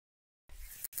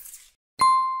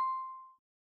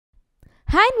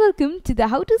Hi and welcome to the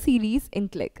How To series in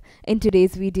Cliq. In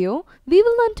today's video, we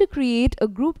will learn to create a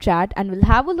group chat and we'll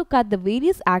have a look at the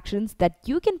various actions that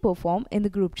you can perform in the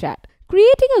group chat.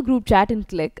 Creating a group chat in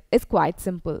Cliq is quite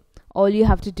simple. All you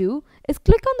have to do is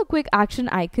click on the quick action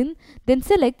icon, then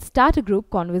select Start a Group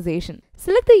Conversation.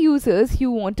 Select the users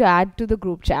you want to add to the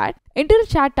group chat, enter a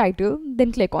chat title,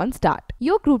 then click on Start.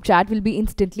 Your group chat will be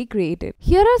instantly created.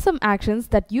 Here are some actions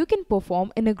that you can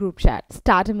perform in a group chat.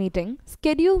 Start a meeting,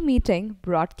 schedule meeting,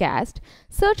 broadcast,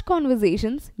 search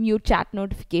conversations, mute chat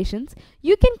notifications.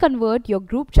 You can convert your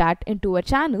group chat into a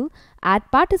channel, add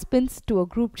participants to a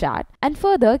group chat, and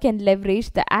further can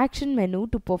leverage the action menu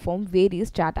to perform various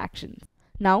chat actions.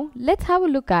 Now, let's have a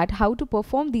look at how to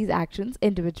perform these actions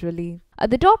individually.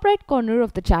 At the top right corner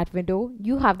of the chat window,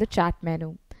 you have the chat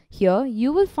menu. Here,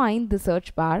 you will find the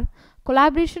search bar,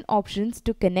 collaboration options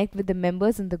to connect with the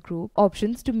members in the group,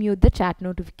 options to mute the chat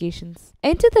notifications.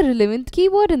 Enter the relevant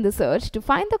keyword in the search to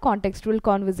find the contextual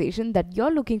conversation that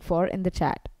you're looking for in the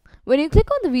chat. When you click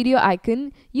on the video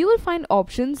icon, you will find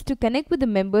options to connect with the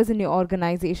members in your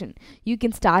organization. You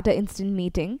can start an instant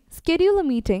meeting, schedule a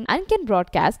meeting, and can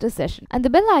broadcast a session. And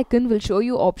the bell icon will show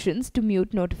you options to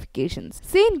mute notifications.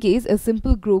 Say in case a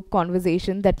simple group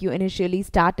conversation that you initially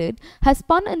started has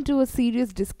spun into a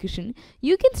serious discussion,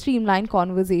 you can streamline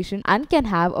conversation and can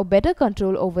have a better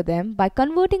control over them by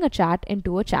converting a chat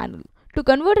into a channel. To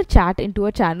convert a chat into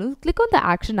a channel, click on the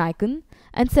action icon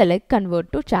and select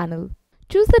Convert to Channel.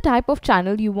 Choose the type of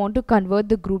channel you want to convert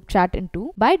the group chat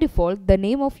into. By default, the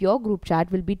name of your group chat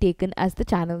will be taken as the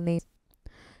channel name.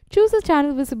 Choose the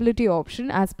channel visibility option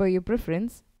as per your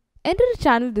preference. Enter a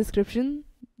channel description,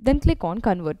 then click on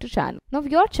Convert to Channel. Now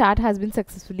your chat has been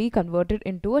successfully converted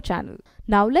into a channel.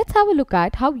 Now let's have a look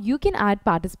at how you can add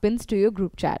participants to your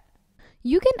group chat.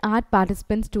 You can add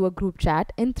participants to a group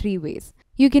chat in 3 ways.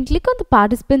 You can click on the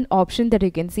participant option that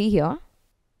you can see here.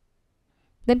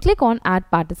 Then click on Add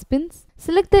Participants.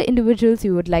 Select the individuals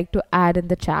you would like to add in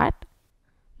the chat.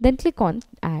 Then click on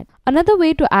Add. Another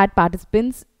way to add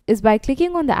participants is by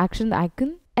clicking on the action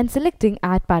icon and selecting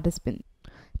Add Participant.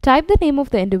 Type the name of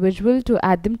the individual to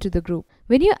add them to the group.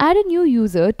 When you add a new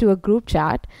user to a group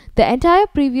chat, the entire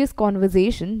previous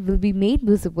conversation will be made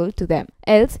visible to them.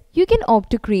 Else, you can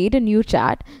opt to create a new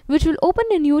chat, which will open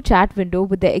a new chat window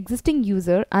with the existing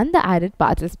user and the added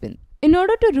participant. In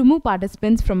order to remove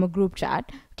participants from a group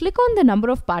chat, click on the number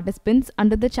of participants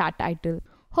under the chat title.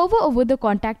 Hover over the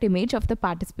contact image of the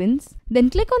participants,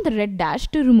 then click on the red dash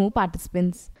to remove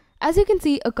participants. As you can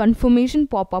see, a confirmation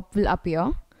pop-up will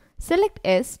appear. Select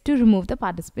S to remove the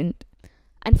participant.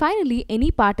 And finally, any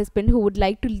participant who would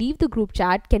like to leave the group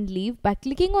chat can leave by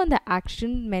clicking on the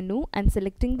action menu and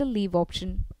selecting the leave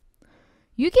option.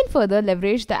 You can further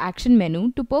leverage the action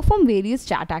menu to perform various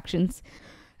chat actions.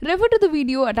 Refer to the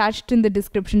video attached in the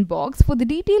description box for the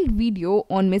detailed video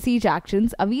on message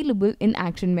actions available in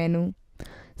action menu.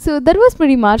 So that was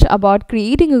pretty much about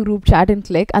creating a group chat in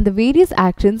Cliq and the various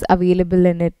actions available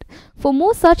in it. For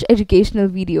more such educational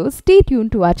videos, stay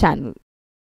tuned to our channel.